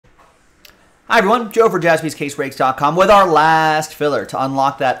Hi everyone, Joe for JaspysCaseBreaks.com with our last filler to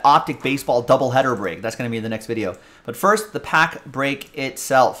unlock that Optic Baseball doubleheader break. That's going to be in the next video. But first, the pack break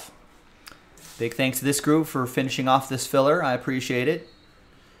itself. Big thanks to this group for finishing off this filler. I appreciate it.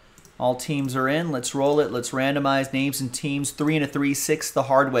 All teams are in. Let's roll it. Let's randomize names and teams. 3 and a 3, 6 the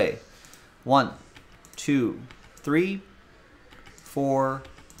hard way. 1, 2, 3, 4,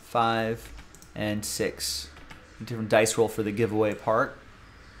 5, and 6. Different dice roll for the giveaway part.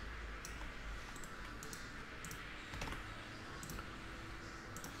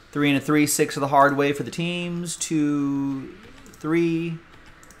 Three and a 3, 6 of the hard way for the teams. 2, 3,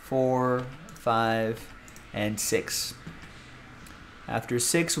 4, 5, and 6. After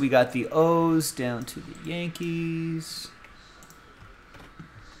 6, we got the O's down to the Yankees.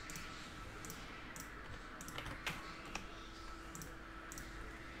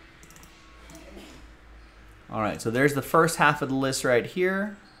 All right, so there's the first half of the list right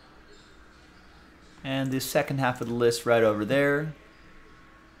here. And the second half of the list right over there.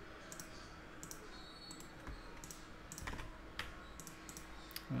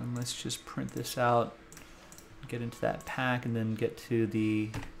 And let's just print this out, get into that pack, and then get to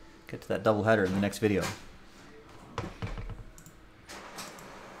that doubleheader in the next video.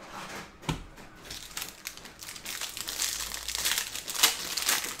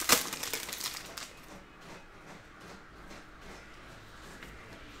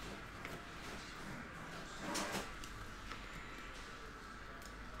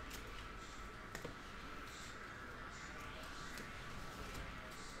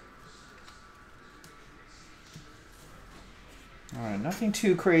 All right, nothing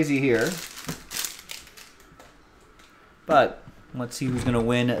too crazy here, but let's see who's going to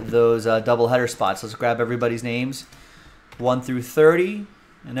win those doubleheader spots. Let's grab everybody's names, 1 through 30,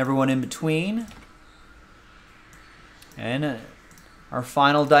 and everyone in between. And our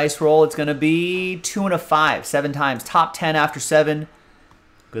final dice roll, it's going to be 2 and a 5, 7 times. Top 10 after 7.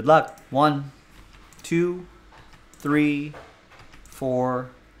 Good luck. 1, 2, 3, 4,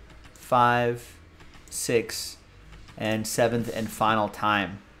 5, 6. And 7th and final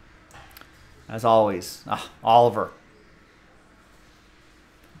time. As always, Oliver.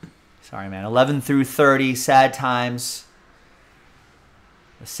 Sorry, man. 11 through 30, sad times.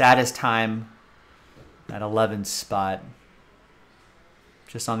 The saddest time, that 11th spot.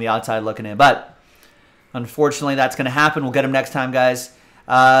 Just on the outside looking in. But, unfortunately, that's going to happen. We'll get them next time, guys.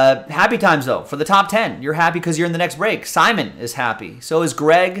 Happy times, though. For the top 10, you're happy because you're in the next break. Simon is happy. So is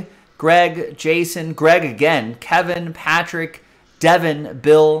Greg. Greg, Jason, Greg again, Kevin, Patrick, Devin,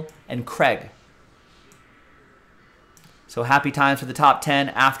 Bill, and Craig. So happy times for the top 10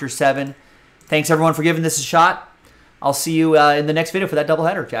 after 7. Thanks everyone for giving this a shot. I'll see you in the next video for that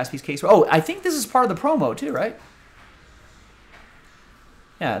doubleheader. Jaspy's Case. Oh, I think this is part of the promo too, right?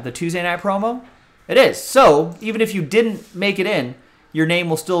 Yeah, the Tuesday night promo. It is. So even if you didn't make it in, your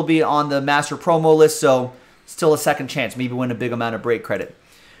name will still be on the master promo list. So still a second chance. Maybe win a big amount of break credit.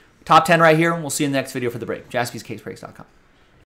 Top 10 right here. We'll see you in the next video for the break. JaspysCaseBreaks.com.